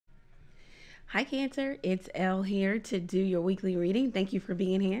Hi Cancer, it's Elle here to do your weekly reading. Thank you for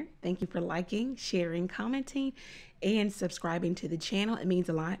being here. Thank you for liking, sharing, commenting, and subscribing to the channel. It means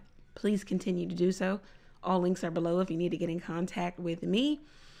a lot. Please continue to do so. All links are below if you need to get in contact with me.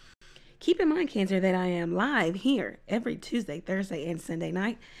 Keep in mind, Cancer, that I am live here every Tuesday, Thursday, and Sunday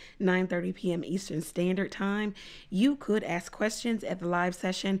night, 9:30 p.m. Eastern Standard Time. You could ask questions at the live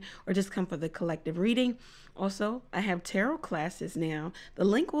session or just come for the collective reading. Also, I have tarot classes now. The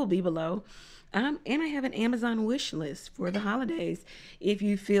link will be below. And I have an Amazon wish list for the holidays. If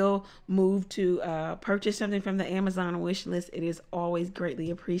you feel moved to purchase something from the Amazon wish list, it is always greatly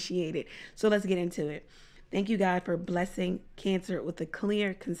appreciated. So let's get into it. Thank you, God, for blessing Cancer with a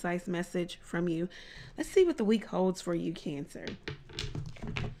clear, concise message from you. Let's see what the week holds for you, Cancer.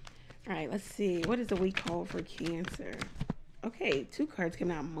 All right, let's see. What does the week hold for Cancer? Okay, 2 cards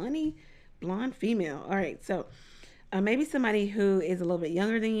coming out. Money, blonde, female. All right, so maybe somebody who is a little bit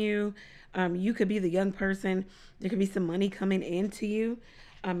younger than you. You could be the young person. There could be some money coming into you.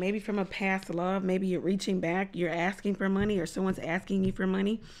 Maybe from a past love. Maybe you're reaching back. You're asking for money or someone's asking you for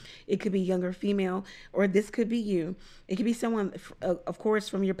money. It could be younger female, or this could be you. It could be someone, of course,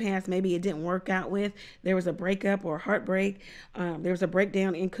 from your past. Maybe it didn't work out with. There was a breakup or heartbreak. There was a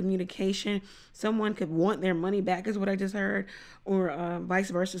breakdown in communication. Someone could want their money back is what I just heard, or vice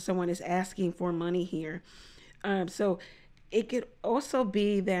versa. Someone is asking for money here. So it could also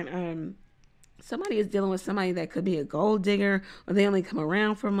be that somebody is dealing with somebody that could be a gold digger, or they only come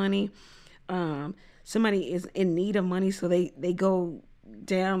around for money. Somebody is in need of money, so they go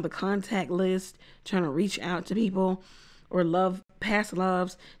down the contact list trying to reach out to people or past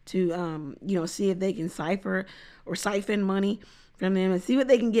loves to see if they can siphon money from them and see what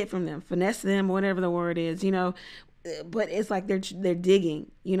they can get from them, finesse them, whatever the word is, but it's like they're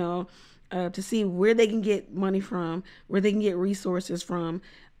digging, to see where they can get money from, where they can get resources from.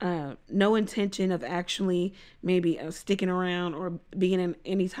 No intention of actually maybe sticking around or being in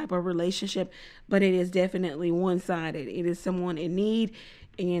any type of relationship, but it is definitely one-sided. It is someone in need,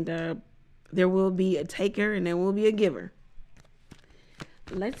 and there will be a taker and there will be a giver.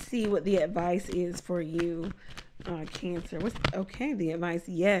 Let's see what the advice is for you, Cancer. Okay, the advice,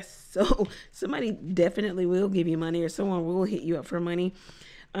 yes. So somebody definitely will give you money, or someone will hit you up for money.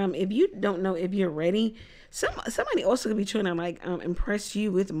 If you don't know if you're ready, somebody also could be trying to impress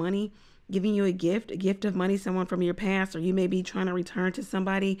you with money, giving you a gift of money, someone from your past, or you may be trying to return to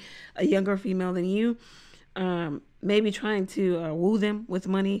somebody, a younger female than you, maybe trying to woo them with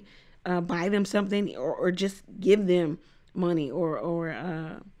money, buy them something, or just give them money,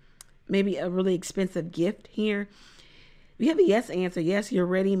 or maybe a really expensive gift here. We have a yes answer. Yes, you're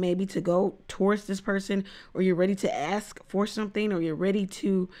ready maybe to go towards this person, or you're ready to ask for something, or you're ready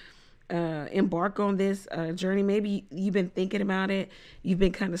to embark on this journey. Maybe you've been thinking about it. You've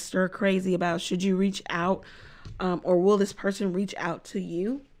been kind of stir crazy about should you reach out, or will this person reach out to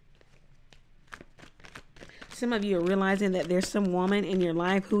you? Some of you are realizing that there's some woman in your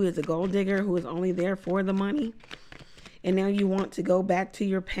life who is a gold digger, who is only there for the money. And now you want to go back to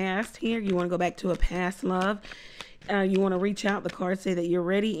your past here. You want to go back to a past love. You want to reach out. The cards say that you're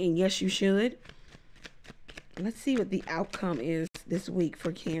ready, and yes, you should. Let's see what the outcome is this week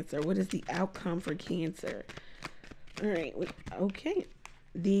for Cancer. What is the outcome for Cancer? All right. Okay.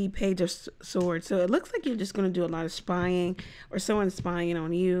 The Page of Swords. So it looks like you're just going to do a lot of spying, or someone's spying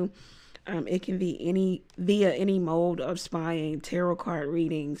on you. It can be via any mode of spying, tarot card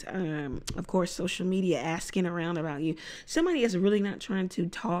readings, of course, social media, asking around about you. Somebody is really not trying to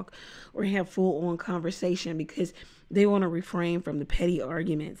talk or have full-on conversation because they want to refrain from the petty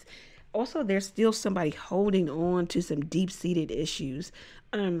arguments. Also, there's still somebody holding on to some deep-seated issues.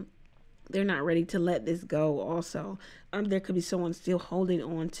 They're not ready to let this go also. There could be someone still holding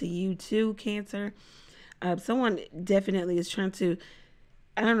on to you too, Cancer. Someone definitely is trying to,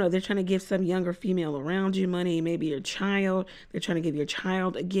 I don't know, they're trying to give some younger female around you money, maybe your child. They're trying to give your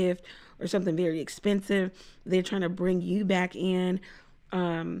child a gift or something very expensive. They're trying to bring you back in.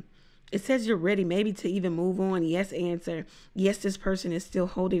 It says you're ready maybe to even move on. Yes, answer. Yes, this person is still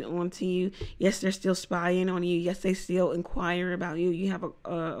holding on to you. Yes, they're still spying on you. Yes, they still inquire about you. You have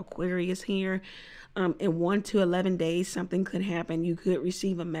a Aquarius here. In 1 to 11 days, something could happen. You could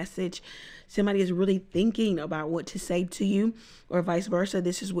receive a message. Somebody is really thinking about what to say to you, or vice versa.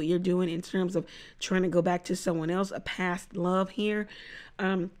 This is what you're doing in terms of trying to go back to someone else, a past love here.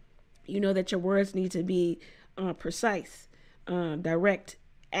 You know that your words need to be precise, direct,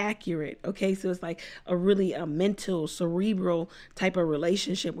 accurate. Okay, so it's like a really mental, cerebral type of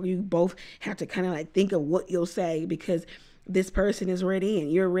relationship where you both have to kind of like think of what you'll say, because this person is ready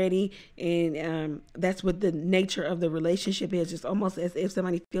and you're ready, and that's what the nature of the relationship is. Just almost as if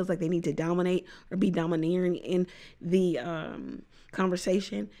somebody feels like they need to dominate or be domineering in the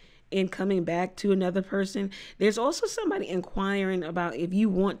conversation and coming back to another person. There's also somebody inquiring about if you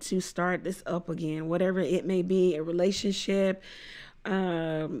want to start this up again, whatever it may be, a relationship,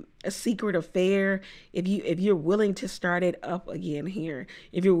 a secret affair. If you're willing to start it up again here,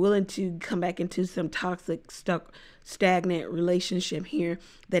 if you're willing to come back into some toxic, stagnant relationship here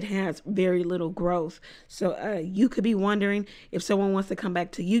that has very little growth. So you could be wondering if someone wants to come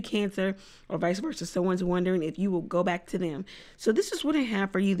back to you, Cancer, or vice versa. Someone's wondering if you will go back to them. So this is what I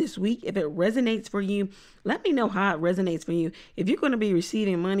have for you this week. If it resonates for you, let me know how it resonates for you. If you're going to be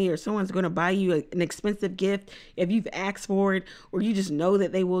receiving money, or someone's going to buy you an expensive gift, if you've asked for it, or you just know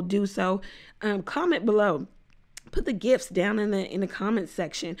that they will do so, comment below. Put the gifts down in the comment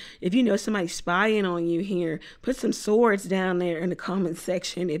section. If you know somebody's spying on you here, put some swords down there in the comment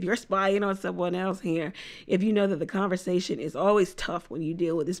section. If you're spying on someone else here, if you know that the conversation is always tough when you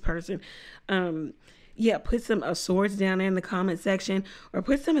deal with this person, put some swords down there in the comment section, or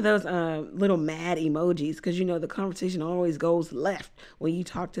put some of those little mad emojis, because you know the conversation always goes left when you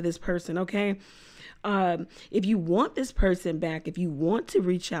talk to this person, okay? If you want this person back, if you want to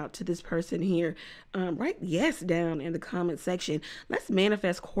reach out to this person here, write yes down in the comment section. Let's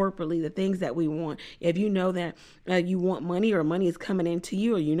manifest corporately the things that we want. If you know that you want money, or money is coming into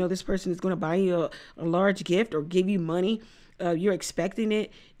you, or you know this person is going to buy you a large gift or give you money, you're expecting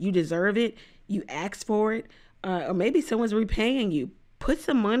it, you deserve it, you asked for it, or maybe someone's repaying you. Put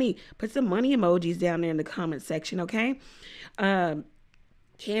some money emojis down there in the comment section, okay?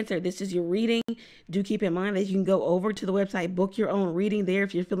 Cancer, this is your reading. Do keep in mind that you can go over to the website, book your own reading there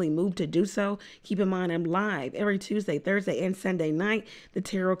if you're feeling moved to do so. Keep in mind I'm live every Tuesday, Thursday, and Sunday night. The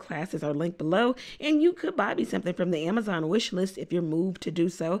tarot classes are linked below, and you could buy me something from the Amazon wish list if you're moved to do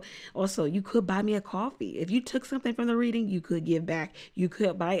so. Also, you could buy me a coffee. If you took something from the reading, you could give back. You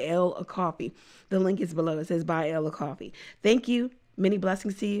could buy Elle a coffee. The link is below. It says buy Elle a coffee. Thank you. Many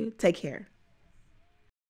blessings to you. Take care.